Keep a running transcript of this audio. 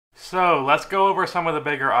So, let's go over some of the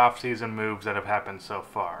bigger offseason moves that have happened so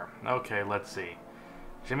far. Okay, let's see.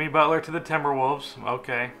 Jimmy Butler to the Timberwolves.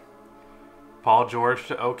 Okay. Paul George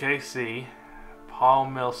to OKC. Paul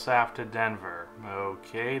Millsap to Denver.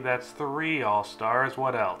 Okay, that's 3 All-Stars.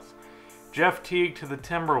 What else? Jeff Teague to the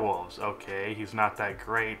Timberwolves. Okay, he's not that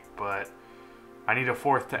great, but I need a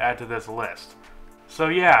 4th to add to this list. So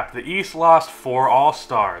yeah, the East lost 4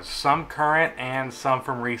 All-Stars, some current and some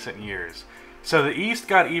from recent years. So the East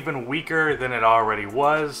got even weaker than it already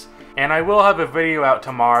was, and I will have a video out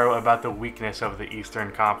tomorrow about the weakness of the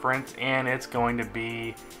Eastern Conference, and it's going to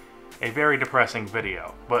be a very depressing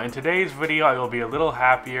video. But in today's video, I will be a little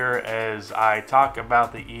happier as I talk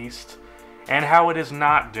about the East and how it is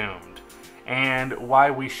not doomed, and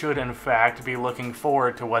why we should in fact be looking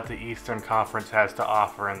forward to what the Eastern Conference has to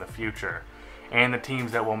offer in the future, and the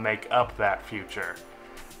teams that will make up that future.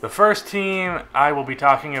 The first team I will be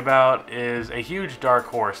talking about is a huge dark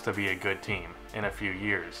horse to be a good team in a few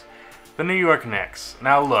years. The New York Knicks.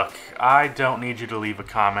 Now look, I don't need you to leave a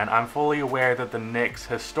comment. I'm fully aware that the Knicks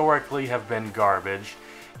historically have been garbage,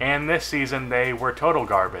 and this season they were total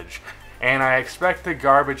garbage. And I expect the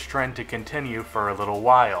garbage trend to continue for a little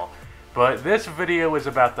while. But this video is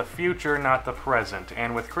about the future, not the present.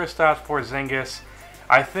 And with Kristaps Porzingis,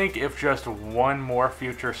 I think if just one more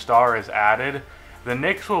future star is added, the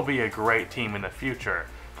Knicks will be a great team in the future.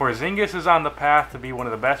 Porzingis is on the path to be one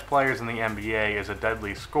of the best players in the NBA as a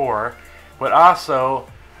deadly scorer, but also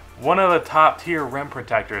one of the top tier rim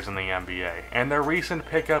protectors in the NBA. And their recent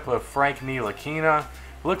pickup of Frank Ntilikina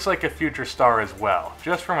looks like a future star as well.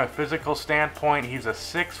 Just from a physical standpoint, he's a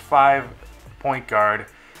 6'5" point guard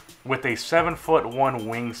with a 7'1"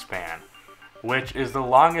 wingspan, which is the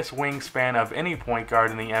longest wingspan of any point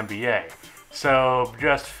guard in the NBA. So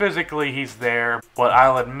just physically he's there, but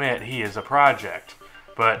I'll admit he is a project.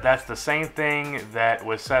 But that's the same thing that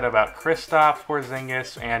was said about Kristaps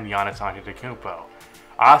Porzingis and Giannis Antetokounmpo.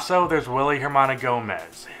 Also, there's Willy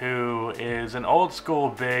Hernangomez, who is an old school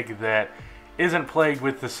big that isn't plagued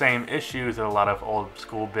with the same issues that a lot of old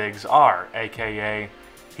school bigs are, aka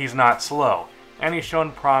he's not slow, and he's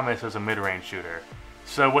shown promise as a mid-range shooter.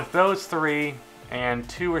 So with those 3 and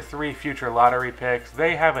 2 or 3 future lottery picks,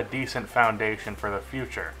 they have a decent foundation for the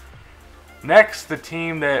future. Next, the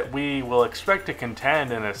team that we will expect to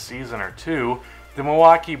contend in a season or 2, the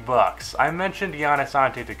Milwaukee Bucks. I mentioned Giannis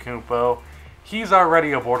Antetokounmpo. He's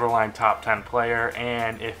already a borderline top 10 player,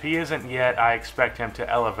 and if he isn't yet, I expect him to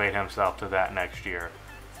elevate himself to that next year.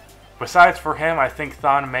 Besides for him, I think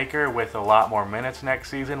Thon Maker, with a lot more minutes next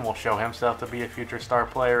season, will show himself to be a future star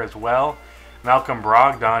player as well. Malcolm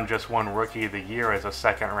Brogdon just won Rookie of the Year as a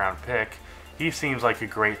second-round pick. He seems like a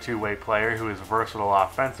great two-way player who is versatile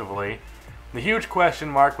offensively. The huge question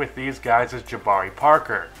mark with these guys is Jabari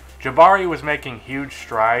Parker. Jabari was making huge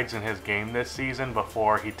strides in his game this season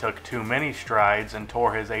before he took too many strides and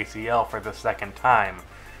tore his ACL for the second time.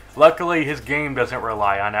 Luckily, his game doesn't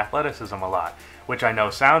rely on athleticism a lot, which I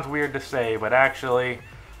know sounds weird to say, but actually,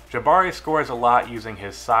 Jabari scores a lot using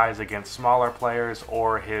his size against smaller players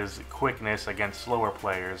or his quickness against slower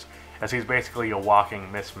players, as he's basically a walking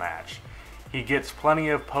mismatch. He gets plenty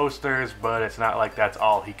of posters, but it's not like that's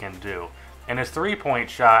all he can do. And his three-point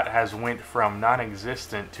shot has went from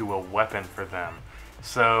non-existent to a weapon for them.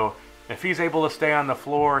 So if he's able to stay on the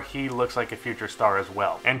floor, he looks like a future star as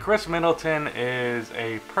well. And Chris Middleton is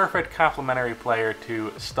a perfect complementary player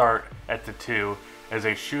to start at the 2 as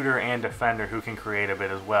a shooter and defender who can create a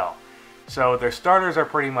bit as well. So their starters are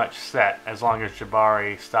pretty much set as long as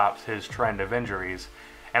Jabari stops his trend of injuries,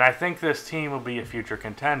 and I think this team will be a future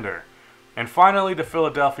contender. And finally, the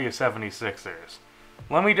Philadelphia 76ers.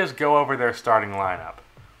 Let me just go over their starting lineup.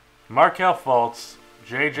 Markelle Fultz,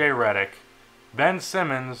 JJ Redick, Ben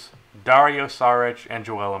Simmons, Dario Saric, and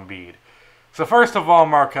Joel Embiid. So first of all,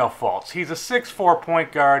 Markelle Fultz. He's a 6'4"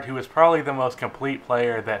 point guard who is probably the most complete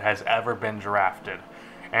player that has ever been drafted.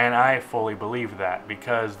 And I fully believe that,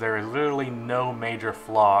 because there is literally no major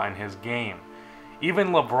flaw in his game. Even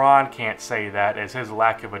LeBron can't say that, as his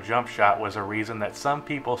lack of a jump shot was a reason that some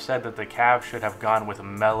people said that the Cavs should have gone with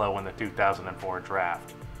Melo in the 2004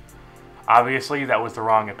 draft. Obviously, that was the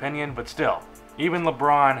wrong opinion, but still, even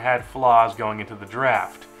LeBron had flaws going into the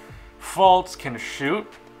draft. Fultz can shoot,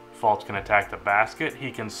 Fultz can attack the basket,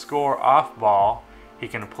 he can score off ball, he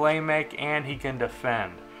can play make, and he can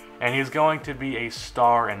defend. And he's going to be a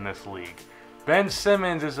star in this league. Ben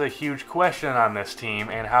Simmons is a huge question on this team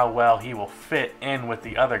and how well he will fit in with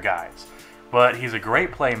the other guys. But he's a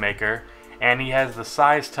great playmaker, and he has the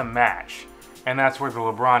size to match. And that's where the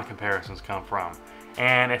LeBron comparisons come from.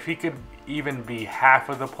 And if he could even be half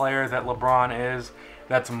of the player that LeBron is,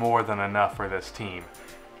 that's more than enough for this team.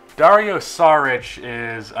 Dario Saric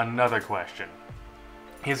is another question.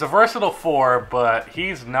 He's a versatile 4, but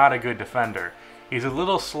he's not a good defender. He's a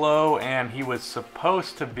little slow, and he was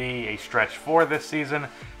supposed to be a stretch 4 this season,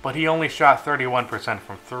 but he only shot 31%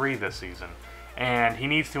 from 3 this season. And he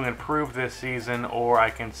needs to improve this season, or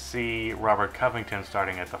I can see Robert Covington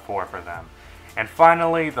starting at the 4 for them. And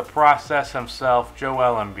finally, the process himself,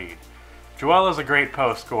 Joel Embiid. Joel is a great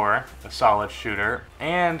post scorer, a solid shooter,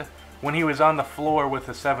 and when he was on the floor with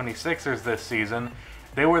the 76ers this season,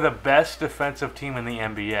 they were the best defensive team in the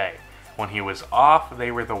NBA. When he was off, they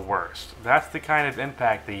were the worst. That's the kind of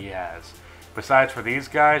impact that he has. Besides for these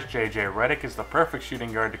guys, JJ Redick is the perfect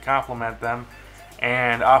shooting guard to complement them.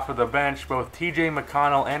 And off of the bench, both TJ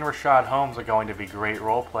McConnell and Rashad Holmes are going to be great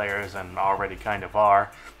role players and already kind of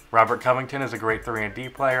are. Robert Covington is a great 3-and-D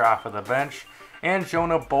player off of the bench. And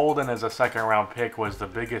Jonah Bolden as a second-round pick was the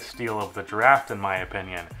biggest steal of the draft in my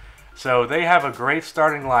opinion. So they have a great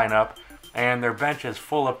starting lineup, and their bench is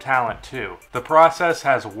full of talent too. The process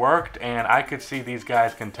has worked, and I could see these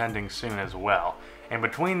guys contending soon as well. And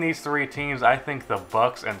between these 3 teams, I think the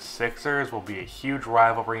Bucks and Sixers will be a huge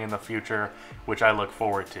rivalry in the future, which I look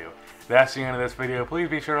forward to. That's the end of this video. Please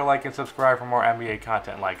be sure to like and subscribe for more NBA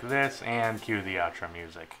content like this, and cue the outro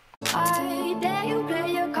music. I dare you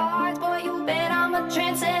play your cards, boy, you bet I'm a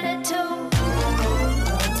trendsetter too.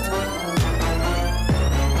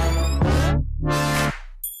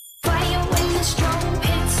 Fire when the strobe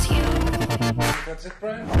hits you. That's it,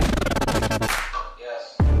 Brian?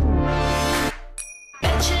 Yes.